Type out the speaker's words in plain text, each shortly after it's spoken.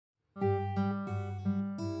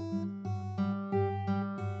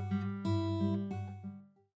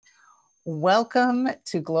Welcome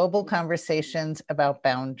to Global Conversations About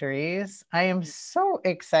Boundaries. I am so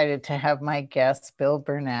excited to have my guest, Bill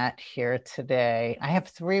Bernat, here today. I have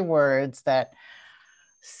 3 words that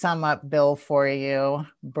sum up Bill for you: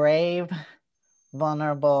 brave,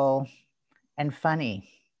 vulnerable, and funny.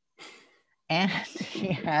 And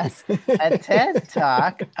he has a TED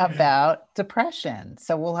Talk about depression.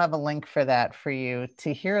 So we'll have a link for that for you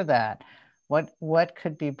to hear that. What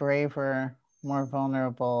could be braver, more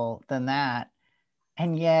vulnerable than that?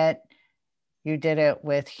 And yet you did it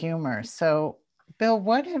with humor. So Bill,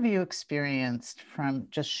 what have you experienced from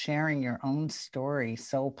just sharing your own story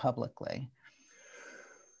so publicly?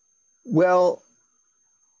 Well,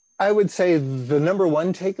 I would say the number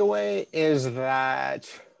one takeaway is that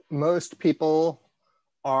most people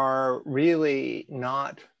are really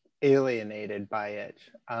not alienated by it.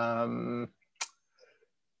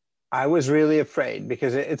 I was really afraid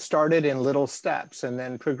because it started in little steps and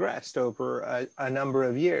then progressed over a number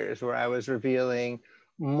of years where I was revealing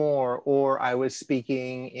more, or I was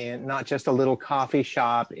speaking in not just a little coffee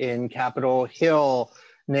shop in Capitol Hill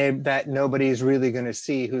that nobody's really going to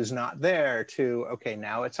see who's not there, to, okay,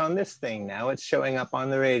 now it's on this thing, now it's showing up on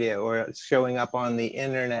the radio, or it's showing up on the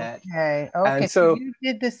internet. Okay. And So so you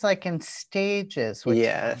did this like in stages with telling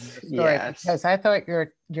yes, your story, yes. because I thought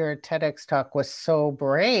your TEDx talk was so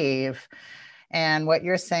brave. And what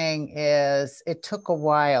you're saying is it took a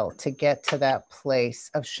while to get to that place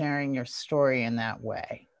of sharing your story in that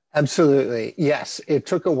way. Absolutely. Yes, it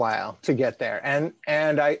took a while to get there. And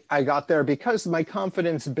I got there because my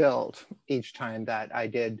confidence built each time that I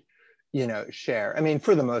did, share. I mean,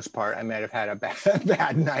 for the most part, I might have had a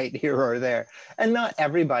bad night here or there. And not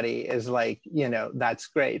everybody is like, that's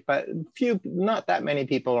great. But not that many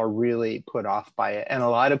people are really put off by it. And a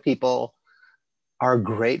lot of people are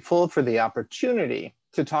grateful for the opportunity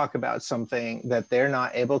to talk about something that they're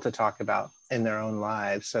not able to talk about in their own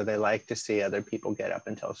lives. So they like to see other people get up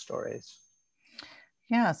and tell stories.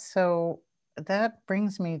 Yeah, so that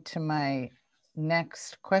brings me to my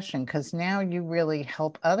next question, because now you really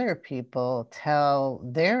help other people tell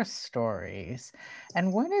their stories.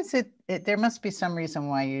 And what is it? There must be some reason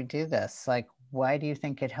why you do this. Like, why do you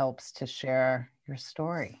think it helps to share your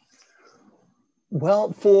story?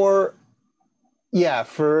 Well, for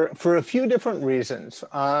a few different reasons.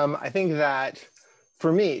 I think that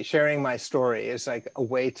for me, sharing my story is like a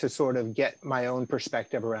way to sort of get my own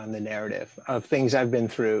perspective around the narrative of things I've been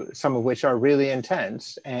through, some of which are really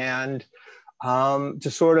intense, and to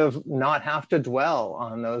sort of not have to dwell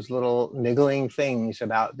on those little niggling things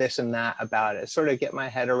about this and that about it, sort of get my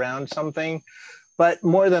head around something. But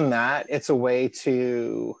more than that, it's a way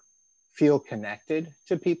to feel connected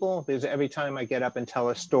to people, because every time I get up and tell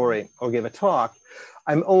a story or give a talk,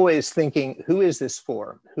 I'm always thinking, who is this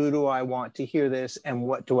for? Who do I want to hear this? And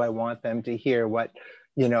what do I want them to hear? What,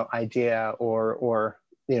 idea or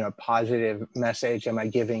positive message am I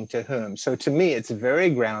giving to whom? So to me, it's very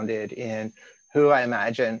grounded in who I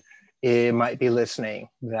imagine it might be listening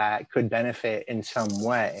that could benefit in some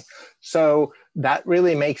way. So that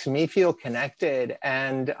really makes me feel connected.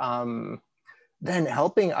 And then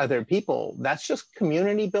helping other people, that's just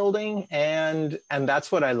community building. And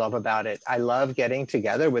that's what I love about it. I love getting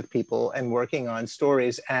together with people and working on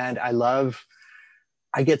stories. And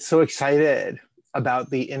I get so excited about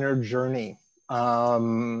the inner journey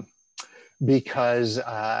because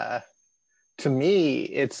to me,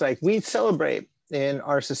 it's like we celebrate in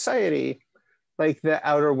our society like the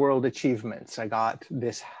outer world achievements. I got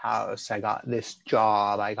this house, I got this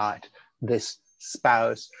job, I got this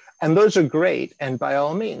spouse. And those are great. And by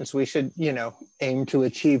all means, we should, aim to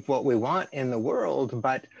achieve what we want in the world.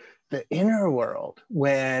 But the inner world,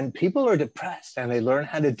 when people are depressed and they learn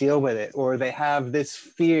how to deal with it, or they have this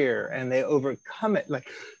fear and they overcome it, like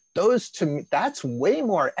those, to me, that's way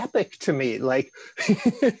more epic to me. Like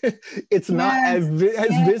it's not as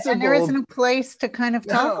visible. And there isn't a place to kind of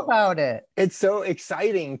talk about it. It's so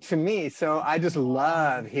exciting to me. So I just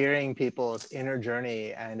love hearing people's inner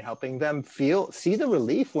journey and helping them see the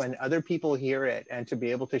relief when other people hear it, and to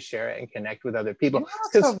be able to share it and connect with other people.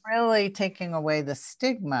 You're also really taking away the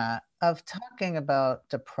stigma of talking about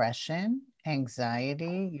depression,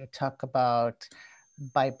 anxiety. You talk about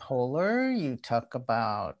bipolar, you talk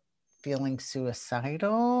about feeling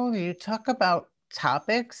suicidal, you talk about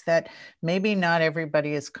topics that maybe not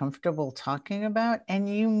everybody is comfortable talking about, and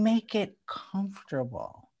you make it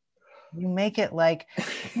comfortable. You make it like,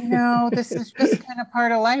 this is just kind of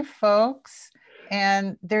part of life, folks.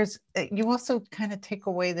 And you also kind of take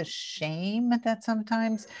away the shame that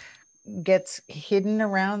sometimes gets hidden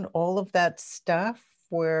around all of that stuff,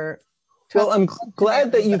 where Well, I'm Talk to me a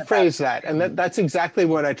glad that little you bit about phrased that. And that's exactly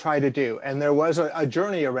what I try to do. And there was a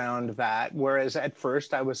journey around that, whereas at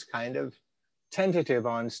first I was kind of tentative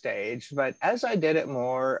on stage. But as I did it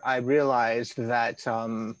more, I realized that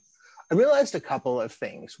I realized a couple of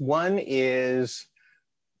things. One is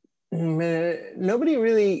nobody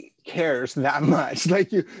really cares that much. Like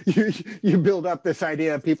you build up this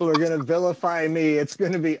idea people are going to vilify me, it's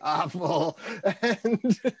going to be awful,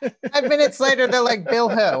 and 5 minutes later they're like, Bill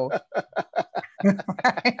who?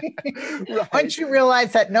 Right? Right. Once you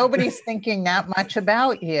realize that nobody's thinking that much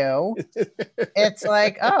about you, it's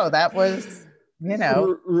like, oh, that was,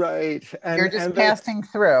 right, you're just passing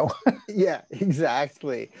through. Yeah,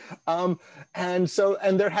 exactly. And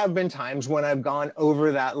there have been times when I've gone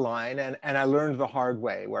over that line, and I learned the hard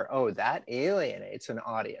way where, oh, that alienates an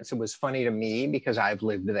audience. It was funny to me because I've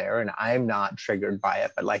lived there and I'm not triggered by it,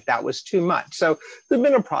 but like that was too much. So there's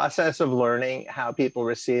been a process of learning how people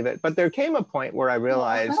receive it. But there came a point where I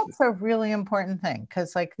realized that's a really important thing,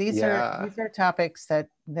 because like these are topics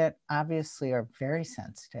that obviously are very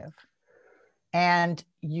sensitive. And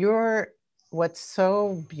what's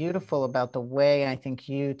so beautiful about the way I think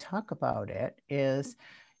you talk about it is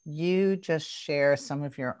you just share some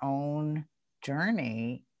of your own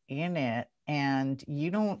journey in it, and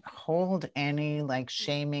you don't hold any like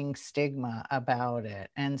shaming stigma about it.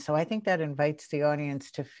 And so I think that invites the audience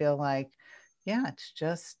to feel like, yeah, it's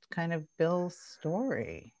just kind of Bill's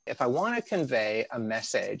story. If I want to convey a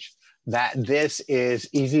message that this is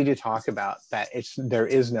easy to talk about, that there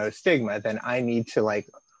is no stigma, then I need to like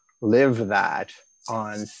live that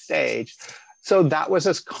on stage. So that was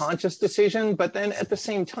a conscious decision. But then at the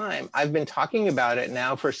same time, I've been talking about it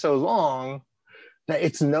now for so long that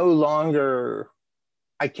it's no longer,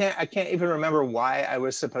 I can't even remember why I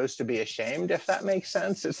was supposed to be ashamed, if that makes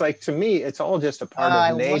sense. It's like, to me, it's all just a part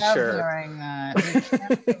of nature. I love hearing that. You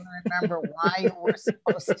can't even remember why you were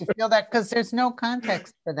supposed to feel that, because there's no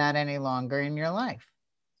context for that any longer in your life.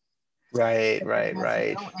 Right.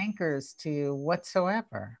 No anchors to you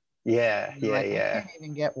whatsoever. Yeah. I can't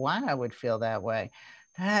even get why I would feel that way.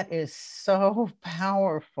 That is so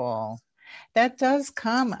powerful. That does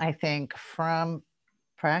come, I think, from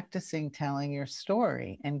practicing telling your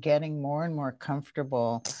story and getting more and more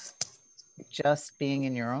comfortable just being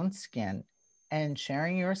in your own skin and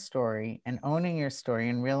sharing your story and owning your story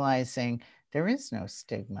and realizing there is no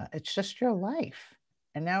stigma. It's just your life.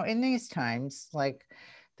 And now in these times, like,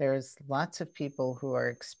 there's lots of people who are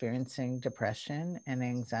experiencing depression and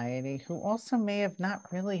anxiety who also may have not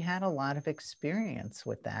really had a lot of experience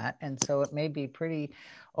with that. And so it may be pretty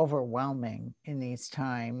overwhelming in these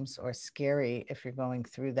times, or scary if you're going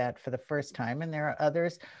through that for the first time. And there are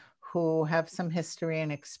others who have some history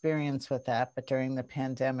and experience with that, but during the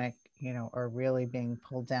pandemic, are really being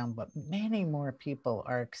pulled down. But many more people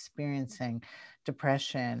are experiencing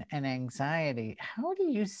depression and anxiety. How do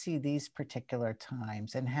you see these particular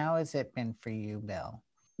times, and how has it been for you, Bill?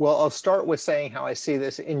 Well, I'll start with saying how I see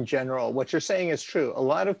this in general. What you're saying is true. A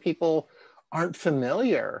lot of people aren't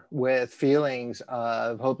familiar with feelings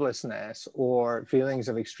of hopelessness or feelings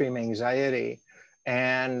of extreme anxiety.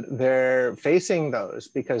 And they're facing those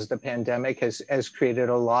because the pandemic has created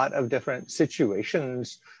a lot of different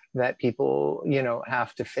situations that people,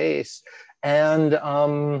 have to face. And,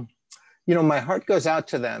 my heart goes out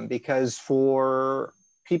to them, because for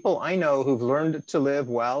people I know who've learned to live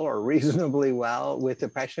well or reasonably well with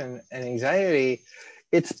depression and anxiety,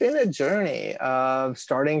 it's been a journey of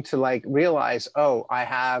starting to like realize, oh, I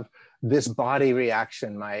have this body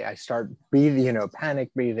reaction. I start breathing,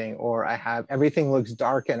 panic breathing, or I have everything looks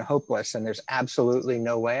dark and hopeless and there's absolutely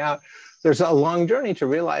no way out. There's a long journey to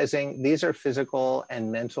realizing these are physical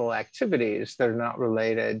and mental activities that are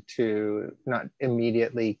not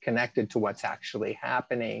immediately connected to what's actually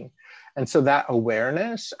happening. And so that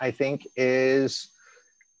awareness, I think, is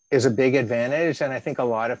a big advantage. And I think a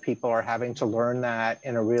lot of people are having to learn that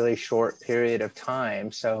in a really short period of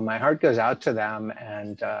time. So my heart goes out to them.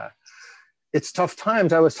 And it's tough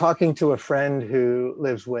times. I was talking to a friend who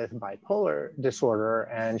lives with bipolar disorder,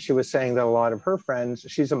 and she was saying that a lot of her friends,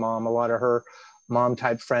 she's a mom, a lot of her mom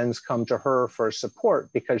type friends come to her for support,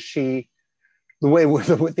 because the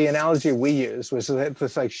analogy we use was that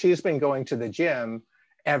it's like she's been going to the gym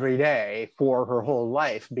every day for her whole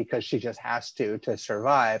life because she just has to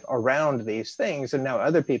survive around these things. And now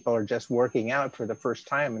other people are just working out for the first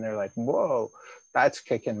time and they're like, whoa, that's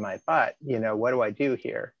kicking my butt. What do I do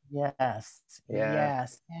here? Yes. Yeah.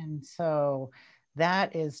 Yes. And so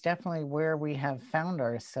that is definitely where we have found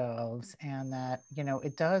ourselves, and that,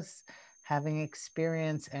 it does, having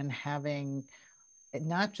experience and having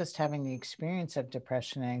not just having the experience of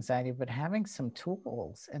depression and anxiety, but having some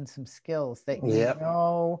tools and some skills that Yep.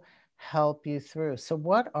 help you through. So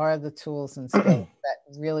what are the tools and skills that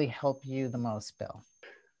really help you the most, Bill?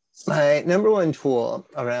 My number one tool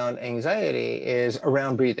around anxiety is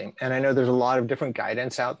around breathing. And I know there's a lot of different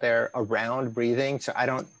guidance out there around breathing. So I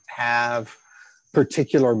don't have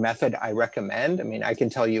particular method I recommend. I mean, I can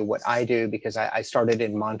tell you what I do because I started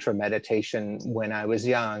in mantra meditation when I was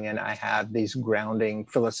young, and I have these grounding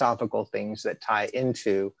philosophical things that tie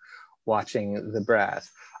into watching the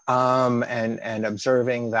breath, and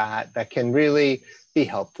observing that can really be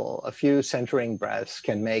helpful. A few centering breaths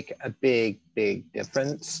can make a big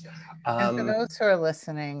difference. And for those who are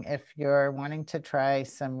listening, if you're wanting to try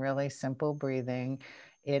some really simple breathing,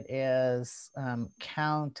 it is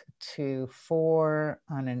count to 4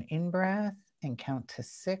 on an in-breath and count to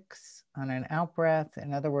 6 on an out-breath.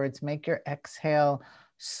 In other words, make your exhale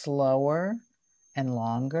slower and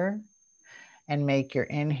longer, and make your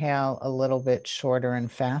inhale a little bit shorter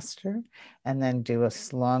and faster, and then do a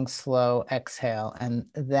long, slow exhale. And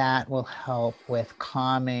that will help with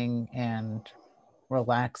calming and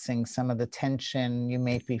relaxing some of the tension you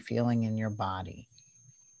may be feeling in your body.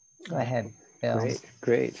 Go ahead, Bill.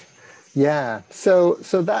 Great. Yeah, so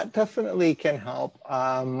that definitely can help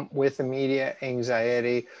with immediate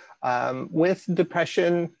anxiety. With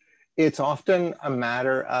depression, it's often a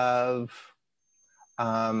matter of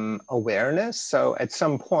awareness. So at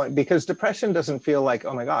some point, because depression doesn't feel like,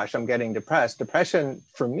 oh my gosh, I'm getting depressed. Depression,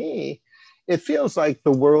 for me, it feels like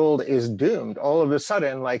the world is doomed. All of a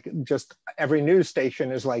sudden, like just every news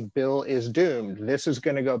station is like, Bill is doomed. This is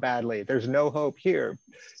going to go badly. There's no hope here,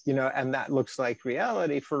 and that looks like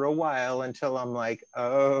reality for a while until I'm like,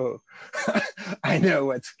 oh, I know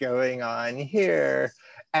what's going on here.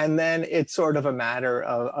 And then it's sort of a matter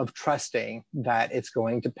of trusting that it's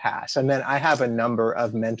going to pass. And then I have a number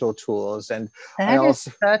of mental tools. And that is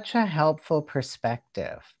such a helpful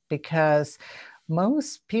perspective, because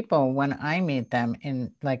most people, when I meet them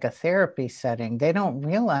in like a therapy setting, they don't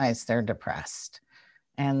realize they're depressed.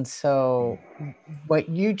 And so what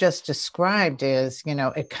you just described is,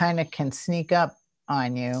 it kind of can sneak up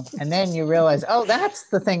on you, and then you realize, oh, that's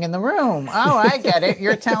the thing in the room. Oh, I get it.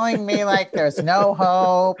 You're telling me like there's no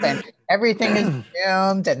hope and everything is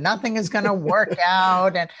doomed and nothing is going to work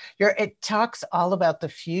out, and it talks all about the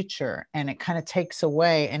future, and it kind of takes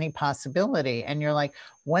away any possibility. And you're like,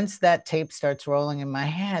 once that tape starts rolling in my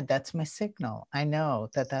head, that's my signal. I know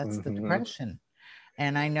that that's the depression,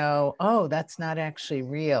 and I know, oh, that's not actually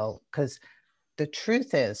real. Because the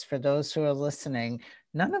truth is, for those who are listening,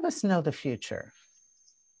 none of us know the future.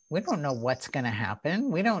 We don't know what's going to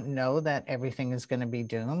happen. We don't know that everything is going to be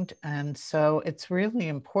doomed. And so it's really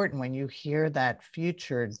important when you hear that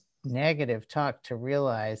future negative talk to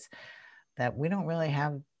realize that we don't really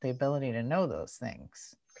have the ability to know those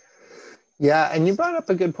things. Yeah, and you brought up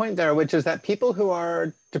a good point there, which is that people who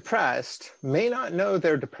are depressed may not know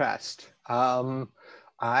they're depressed.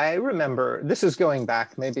 I remember, this is going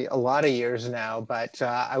back maybe a lot of years now, but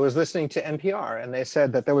I was listening to NPR, and they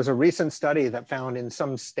said that there was a recent study that found in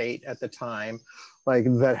some state at the time, like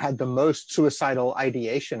that had the most suicidal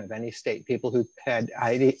ideation of any state. People who had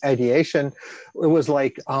ideation, it was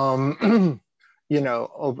like, it was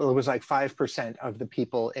like 5% of the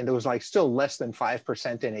people, and it was like still less than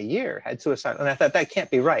 5% in a year had suicide. And I thought, that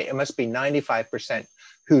can't be right. It must be 95%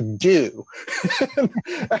 who do.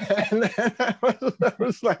 And then I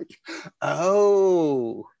was like,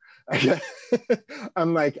 oh,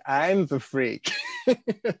 I'm like, I'm the freak.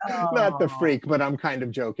 Not the freak, but I'm kind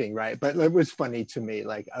of joking, right? But it was funny to me,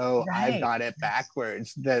 like, oh, right. I've got it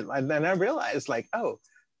backwards. And then I realized, like, oh,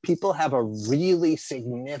 people have a really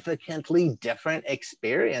significantly different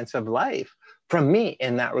experience of life from me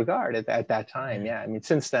in that regard at that time. Yeah, I mean,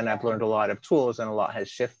 since then I've learned a lot of tools and a lot has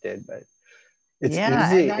shifted, but it's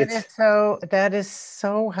easy. That is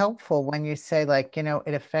so helpful when you say, like,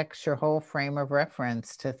 it affects your whole frame of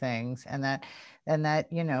reference to things, and that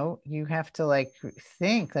you have to like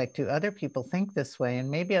think, like, do other people think this way? And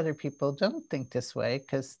maybe other people don't think this way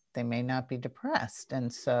because they may not be depressed.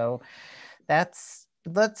 And so let's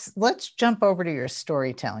jump over to your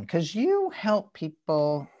storytelling, because you help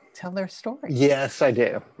people tell their story. Yes, I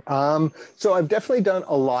do. So I've definitely done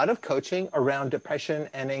a lot of coaching around depression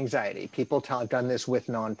and anxiety. I've done this with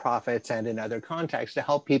nonprofits and in other contexts to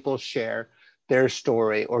help people share their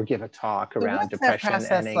story or give a talk around depression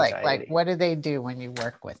and anxiety. Like, what do they do when you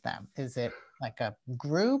work with them? Is it like a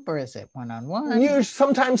group, or is it one-on-one?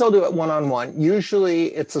 Sometimes I'll do it one-on-one. Usually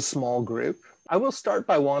it's a small group. I will start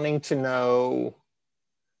by wanting to know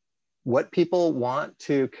what people want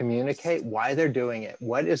to communicate, why they're doing it,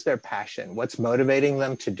 what is their passion, what's motivating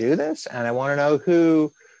them to do this. And I want to know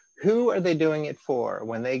who are they doing it for,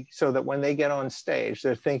 so that when they get on stage,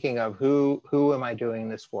 they're thinking of who am I doing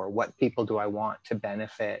this for? What people do I want to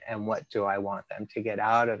benefit, and what do I want them to get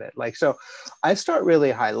out of it? Like, so I start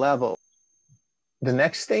really high level. The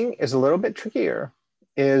next thing is a little bit trickier,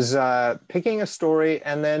 is picking a story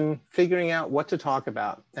and then figuring out what to talk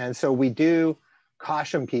about. And so we do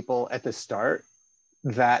caution people at the start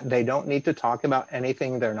that they don't need to talk about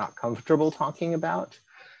anything they're not comfortable talking about,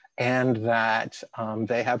 and that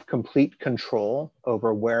they have complete control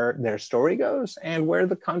over where their story goes and where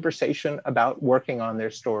the conversation about working on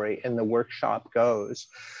their story in the workshop goes.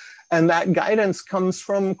 And that guidance comes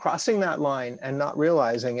from crossing that line and not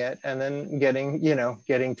realizing it, and then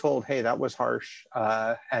getting told, hey, that was harsh,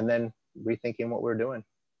 and then rethinking what we're doing.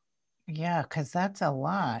 Yeah, because that's a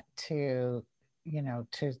lot to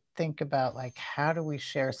think about, like, how do we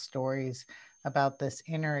share stories about this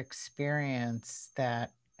inner experience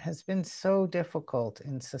that has been so difficult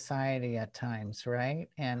in society at times, right?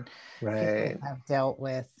 And people Right. have dealt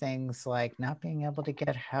with things like not being able to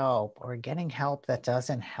get help, or getting help that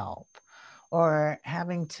doesn't help, or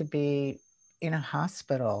having to be in a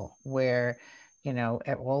hospital where,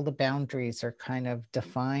 all the boundaries are kind of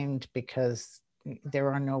defined because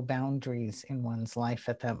there are no boundaries in one's life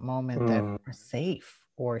at that moment that are safe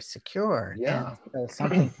or secure. And Yeah. so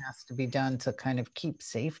something has to be done to kind of keep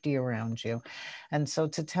safety around you. And so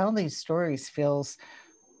to tell these stories feels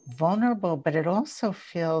vulnerable, but it also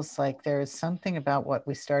feels like there's something about what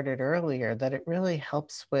we started earlier, that it really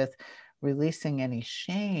helps with releasing any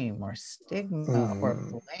shame or stigma or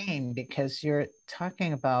blame, because you're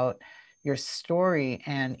talking about your story,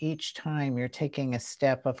 and each time you're taking a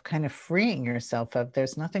step of kind of freeing yourself of,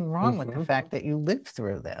 there's nothing wrong with the fact that you lived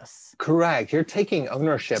through this. Correct. You're taking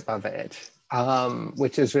ownership of it,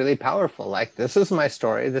 which is really powerful. Like, this is my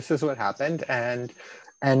story. This is what happened. And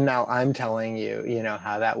now I'm telling you,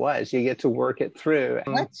 how that was. You get to work it through.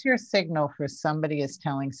 What's your signal for somebody is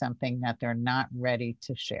telling something that they're not ready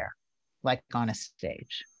to share, like on a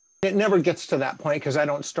stage? It never gets to that point, because I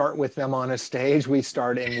don't start with them on a stage. We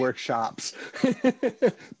start in workshops.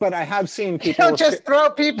 But I have seen people. You don't just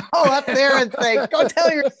throw people up there and say, go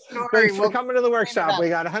tell your story. Thanks for coming to the workshop. We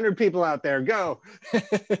got 100 people out there. Go.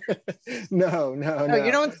 No.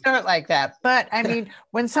 You don't start like that. But I mean,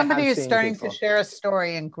 when somebody is starting to share a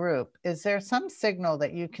story in group, is there some signal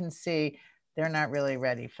that you can see they're not really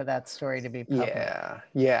ready for that story to be public?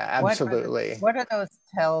 Yeah, absolutely. What are those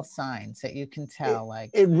tell signs that you can tell?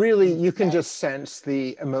 You can just sense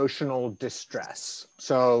the emotional distress.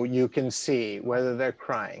 So you can see whether they're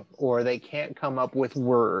crying, or they can't come up with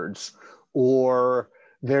words, or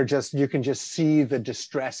you can just see the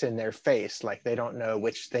distress in their face, like they don't know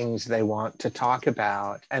which things they want to talk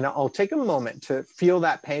about. And I'll take a moment to feel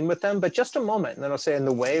that pain with them, but just a moment. And then I'll say, and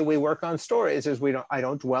the way we work on stories is I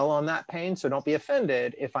don't dwell on that pain. So don't be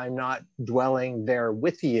offended if I'm not dwelling there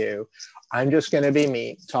with you. I'm just going to be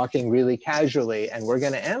me, talking really casually, and we're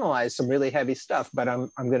going to analyze some really heavy stuff, but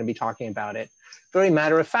I'm going to be talking about it very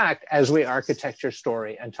matter of fact as we architect your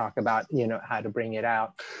story and talk about, how to bring it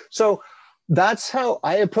out. So that's how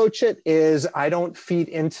I approach it. Is I don't feed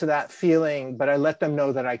into that feeling, but I let them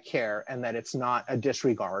know that I care and that it's not a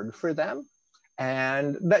disregard for them.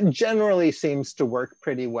 And that generally seems to work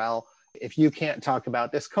pretty well. If you can't talk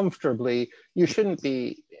about this comfortably, you shouldn't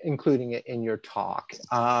be including it in your talk,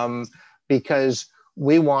 because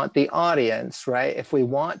we want the audience, right? If we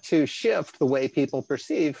want to shift the way people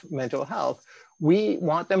perceive mental health, we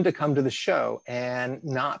want them to come to the show and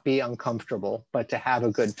not be uncomfortable, but to have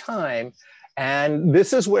a good time. And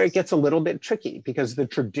this is where it gets a little bit tricky, because the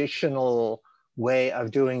traditional way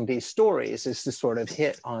of doing these stories is to sort of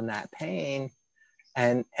hit on that pain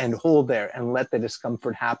and hold there and let the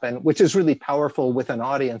discomfort happen, which is really powerful with an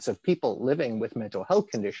audience of people living with mental health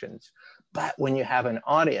conditions. But when you have an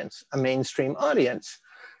audience, a mainstream audience,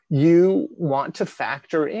 you want to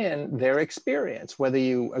factor in their experience. Whether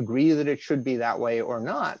you agree that it should be that way or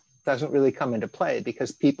not doesn't really come into play,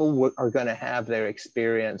 because people are going to have their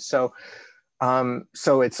experience. So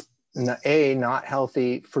it's not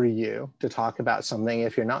healthy for you to talk about something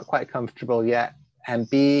if you're not quite comfortable yet, and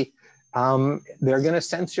B, they're going to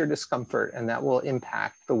sense your discomfort, and that will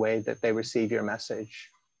impact the way that they receive your message.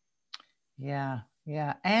 Yeah.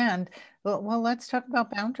 And well, let's talk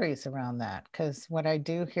about boundaries around that, because what I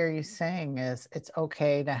do hear you saying is it's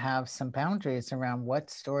okay to have some boundaries around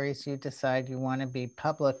what stories you decide you want to be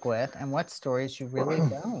public with and what stories you really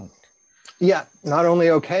don't. Yeah, not only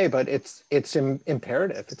okay, but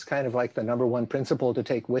imperative. It's kind of like the number one principle to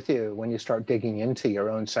take with you when you start digging into your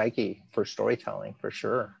own psyche for storytelling, for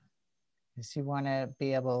sure. Is you want to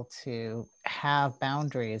be able to have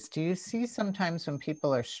boundaries. Do you see sometimes when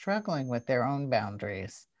people are struggling with their own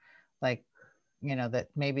boundaries, like, that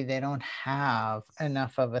maybe they don't have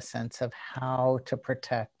enough of a sense of how to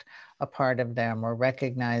protect a part of them, or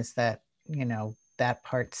recognize that, that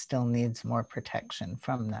part still needs more protection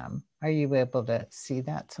from them? Are you able to see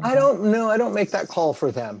that sometimes? I don't know. I don't make that call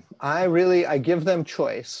for them. I give them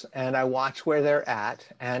choice, and I watch where they're at.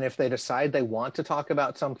 And if they decide they want to talk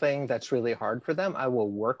about something that's really hard for them, I will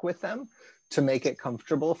work with them to make it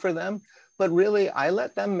comfortable for them. But really, I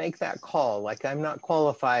let them make that call. Like, I'm not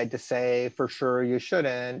qualified to say for sure you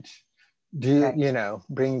shouldn't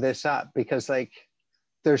bring this up, because like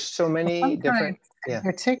there's so many different, yeah.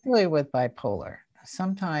 Particularly with bipolar,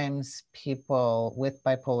 sometimes people with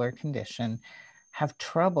bipolar condition have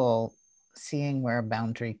trouble seeing where a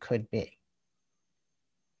boundary could be.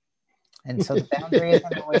 And so the boundary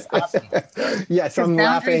isn't always obvious. Yes, I'm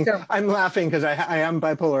laughing. I'm laughing because I am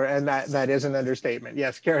bipolar, and that is an understatement.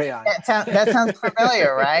 Yes, carry on. That sounds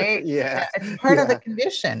familiar, right? Yeah. It's part of the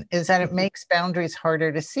condition, is that it makes boundaries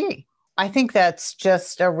harder to see. I think that's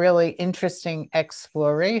just a really interesting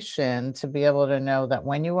exploration, to be able to know that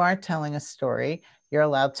when you are telling a story, you're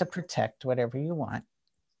allowed to protect whatever you want,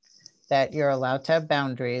 that you're allowed to have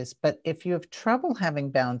boundaries. But if you have trouble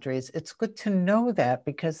having boundaries, it's good to know that,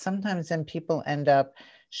 because sometimes then people end up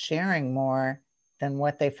sharing more than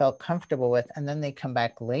what they felt comfortable with. And then they come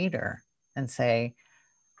back later and say,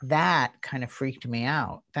 that kind of freaked me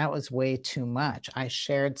out. That was way too much. I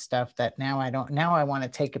shared stuff that now I want to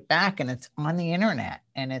take it back, and it's on the internet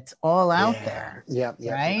and it's all out there. Yeah.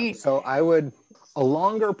 Right. So a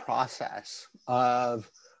longer process of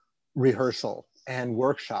rehearsal and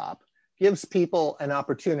workshop gives people an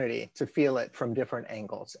opportunity to feel it from different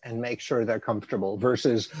angles and make sure they're comfortable,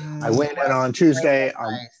 versus I went in on Tuesday,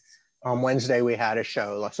 on Wednesday we had a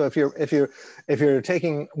show. So if you're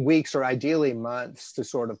taking weeks or ideally months to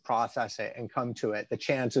sort of process it and come to it, the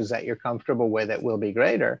chances that you're comfortable with it will be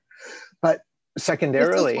greater. But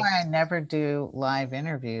secondarily, this is why I never do live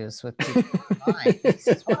interviews with people online. This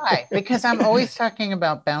is why, because I'm always talking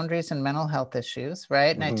about boundaries and mental health issues,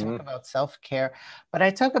 right? And I talk about self-care, but I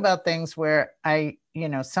talk about things where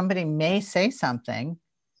somebody may say something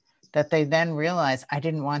that they then realize, I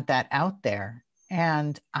didn't want that out there.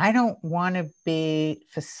 And I don't want to be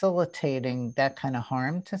facilitating that kind of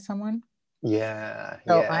harm to someone.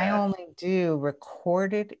 So I only do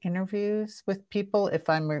recorded interviews with people. If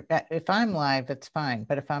I'm live, it's fine.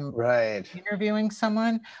 But if I'm interviewing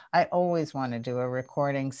someone, I always want to do a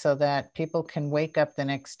recording, so that people can wake up the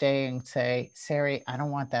next day and say, Sarri, I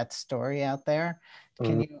don't want that story out there.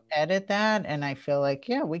 Can you edit that? And I feel like,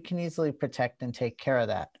 yeah, we can easily protect and take care of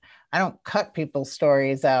that. I don't cut people's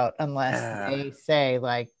stories out unless they say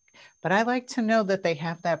but I like to know that they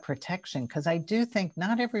have that protection, because I do think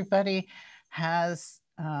not everybody has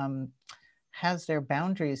their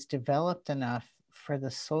boundaries developed enough for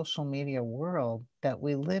the social media world that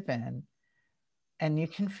we live in. And you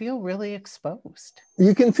can feel really exposed.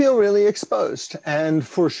 And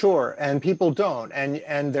for sure. And people don't.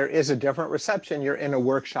 And there is a different reception. You're in a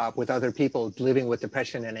workshop with other people living with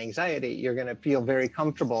depression and anxiety. You're going to feel very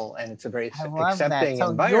comfortable, and it's a very accepting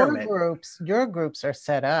environment. Your groups are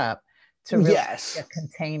set up to really be a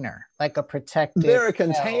container, like a protected. They're a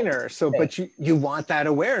container. But you want that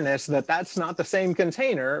awareness that that's not the same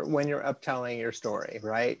container when you're up telling your story,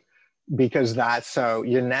 right? Because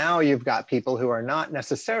you've got people who are not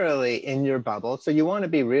necessarily in your bubble. So you want to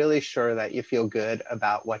be really sure that you feel good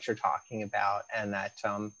about what you're talking about, and that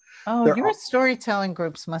your storytelling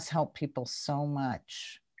groups must help people so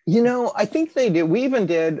much. I think they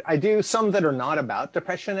do. I do some that are not about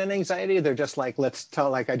depression and anxiety. They're just like,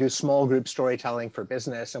 I do small group storytelling for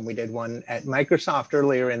business. And we did one at Microsoft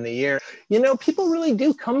earlier in the year. People really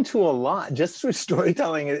do come to a lot just through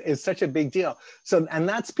storytelling. Is such a big deal. And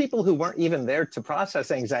that's people who weren't even there to process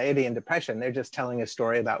anxiety and depression. They're just telling a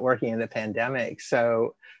story about working in the pandemic.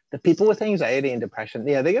 So the people with anxiety and depression,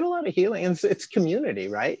 they get a lot of healing. It's community,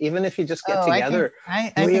 right? Even if you just get together,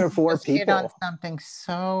 three or four people. On something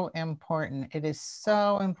so important. It is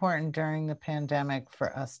so important during the pandemic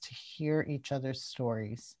for us to hear each other's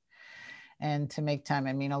stories and to make time.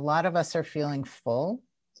 I mean, a lot of us are feeling full.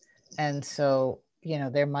 And so,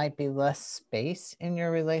 there might be less space in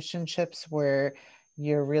your relationships where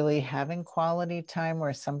you're really having quality time,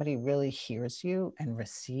 where somebody really hears you and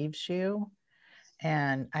receives you.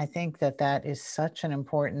 And I think that is such an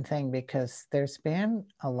important thing, because there's been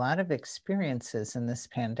a lot of experiences in this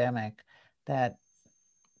pandemic that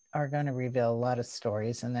are going to reveal a lot of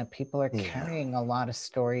stories, and that people are carrying a lot of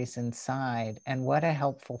stories inside. And what a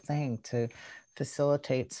helpful thing to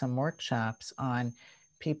facilitate some workshops on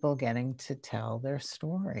people getting to tell their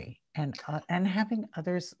story, and having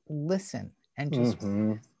others listen, and just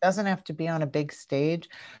doesn't have to be on a big stage,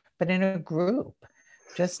 but in a group,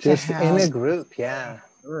 just to have in a group,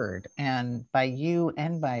 heard, and by you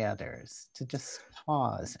and by others, to just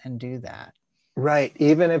pause and do that. Right.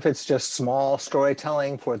 Even if it's just small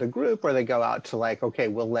storytelling for the group, or they go out to like, okay,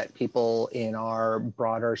 we'll let people in our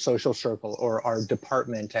broader social circle or our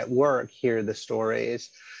department at work hear the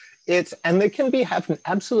stories. And they can have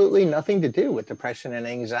absolutely nothing to do with depression and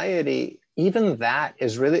anxiety. Even that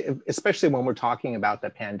is really, especially when we're talking about the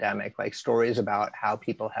pandemic, like stories about how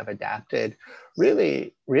people have adapted,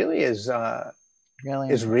 really is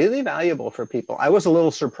really valuable for people. I was a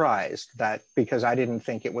little surprised that, because I didn't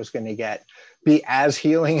think it was going to be as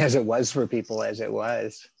healing as it was for people as it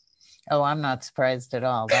was. Oh, I'm not surprised at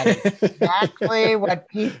all. That is exactly what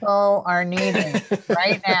people are needing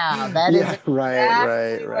right now. That is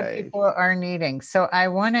exactly what people are needing. So I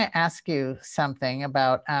want to ask you something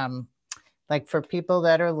about, like, for people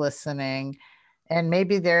that are listening, and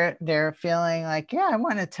maybe they're feeling like, yeah, I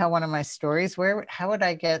want to tell one of my stories. How would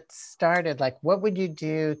I get started? Like, what would you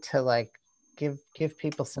do to like give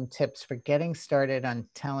people some tips for getting started on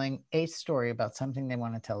telling a story about something they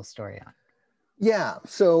want to tell a story on? Yeah.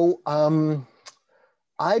 So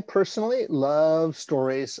I personally love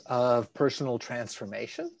stories of personal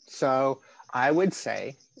transformation. So I would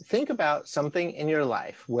say, think about something in your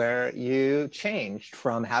life where you changed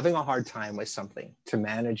from having a hard time with something to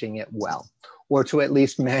managing it well, or to at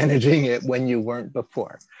least managing it when you weren't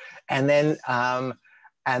before. And then,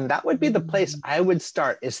 and that would be the place I would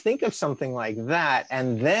start, is think of something like that.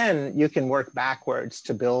 And then you can work backwards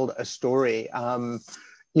to build a story.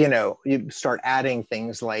 You start adding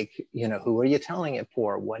things like, who are you telling it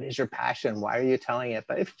for? What is your passion? Why are you telling it?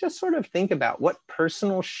 But if you just sort of think about, what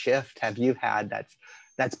personal shift have you had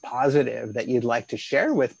that's positive that you'd like to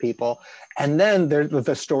share with people? And then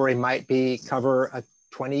the story might cover a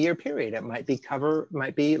 20-year period. It might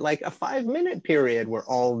be like a 5-minute period where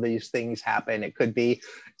all these things happen. It could be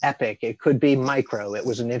epic. It could be micro. It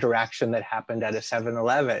was an interaction that happened at a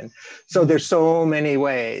 7-Eleven. So there's so many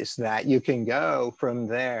ways that you can go from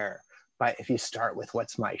there. But if you start with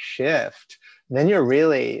what's my shift, then you're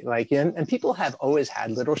really like in, and people have always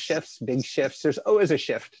had little shifts, big shifts. There's always a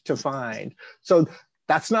shift to find. So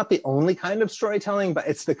that's not the only kind of storytelling, but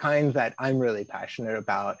it's the kind that I'm really passionate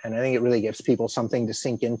about. And I think it really gives people something to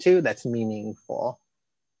sink into that's meaningful.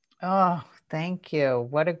 Oh, thank you.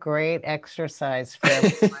 What a great exercise for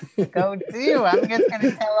everyone to go do. I'm just going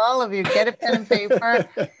to tell all of you, get a pen and paper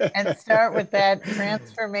and start with that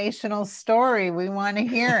transformational story. We want to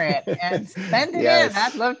hear it, and send it in.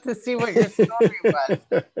 I'd love to see what your story was.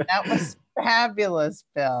 That was fabulous,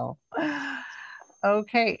 Bill.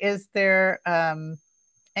 Okay. Is there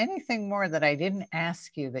anything more that I didn't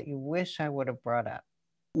ask you that you wish I would have brought up?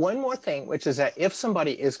 One more thing, which is that if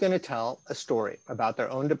somebody is going to tell a story about their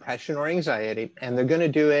own depression or anxiety, and they're going to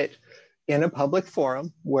do it in a public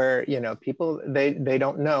forum where, people they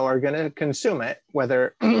don't know are going to consume it,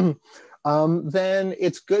 whether then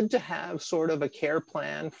it's good to have sort of a care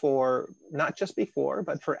plan for not just before,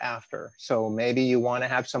 but for after. So maybe you want to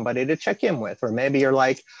have somebody to check in with, or maybe you're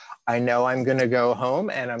like, I know I'm going to go home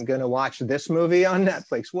and I'm going to watch this movie on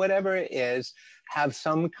Netflix, whatever it is. Have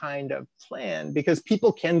some kind of plan, because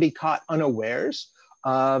people can be caught unawares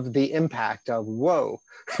of the impact of whoa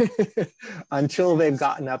until they've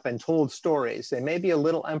gotten up and told stories. They may be a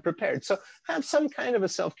little unprepared. So have some kind of a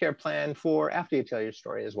self-care plan for after you tell your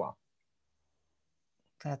story as well.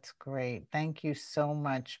 That's great. Thank you so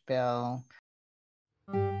much, Bill.